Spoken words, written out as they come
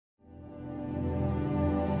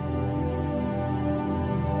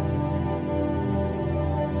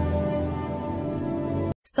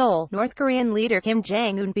Seoul, North Korean leader Kim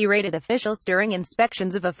Jong-un berated officials during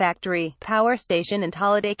inspections of a factory, power station and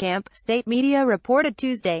holiday camp, state media reported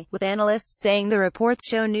Tuesday, with analysts saying the reports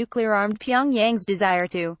show nuclear-armed Pyongyang's desire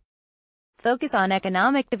to focus on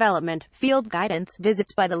economic development. Field guidance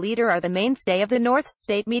visits by the leader are the mainstay of the North's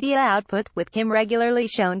state media output, with Kim regularly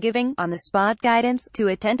shown giving on-the-spot guidance to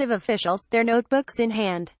attentive officials, their notebooks in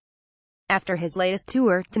hand. After his latest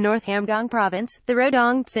tour to North Hamgyong province, the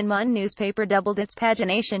Rodong Sinmun newspaper doubled its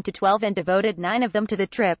pagination to 12 and devoted 9 of them to the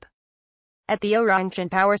trip. At the Orongchon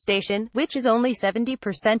power station, which is only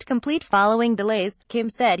 70% complete following delays, Kim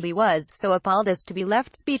said he was so appalled as to be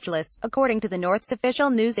left speechless. According to the North's official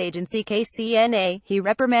news agency KCNA, he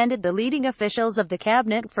reprimanded the leading officials of the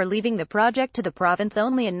cabinet for leaving the project to the province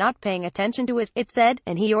only and not paying attention to it said,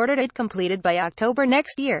 and he ordered it completed by October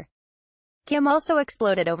next year. Kim also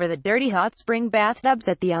exploded over the dirty hot spring bathtubs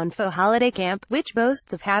at the Onfo holiday camp, which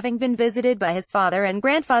boasts of having been visited by his father and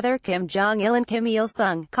grandfather Kim Jong-il and Kim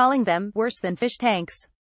Il-sung, calling them worse than fish tanks.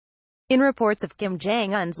 In reports of Kim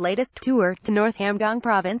Jong-un's latest tour to North Hamgyong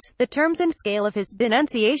province, the terms and scale of his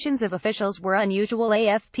denunciations of officials were unusual.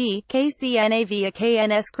 AFP, KCNA via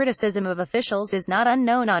KNS criticism of officials is not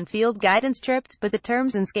unknown on field guidance trips, but the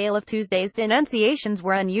terms and scale of Tuesday's denunciations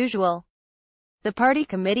were unusual. The party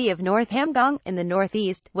committee of North Hamgyong, in the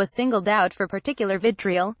northeast, was singled out for particular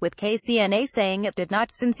vitriol, with KCNA saying it did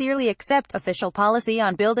not sincerely accept official policy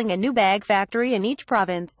on building a new bag factory in each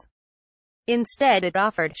province. Instead it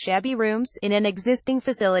offered shabby rooms in an existing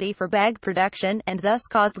facility for bag production, and thus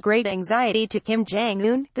caused great anxiety to Kim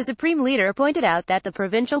Jong-un. The supreme leader pointed out that the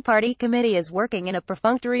provincial party committee is working in a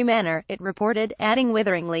perfunctory manner, it reported, adding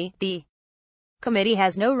witheringly, the committee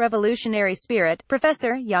has no revolutionary spirit.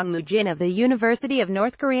 Professor Yang Moo-jin of the University of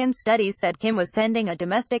North Korean Studies said Kim was sending a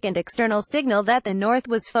domestic and external signal that the North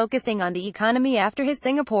was focusing on the economy after his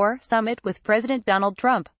Singapore summit with President Donald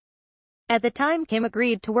Trump. At the time, Kim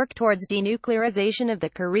agreed to work towards denuclearization of the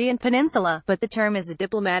Korean peninsula, but the term is a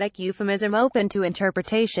diplomatic euphemism open to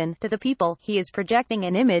interpretation. To the people, he is projecting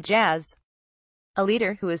an image as a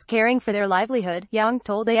leader who is caring for their livelihood, Yang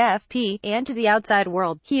told AFP, and to the outside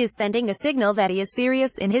world, he is sending a signal that he is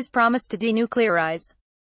serious in his promise to denuclearize.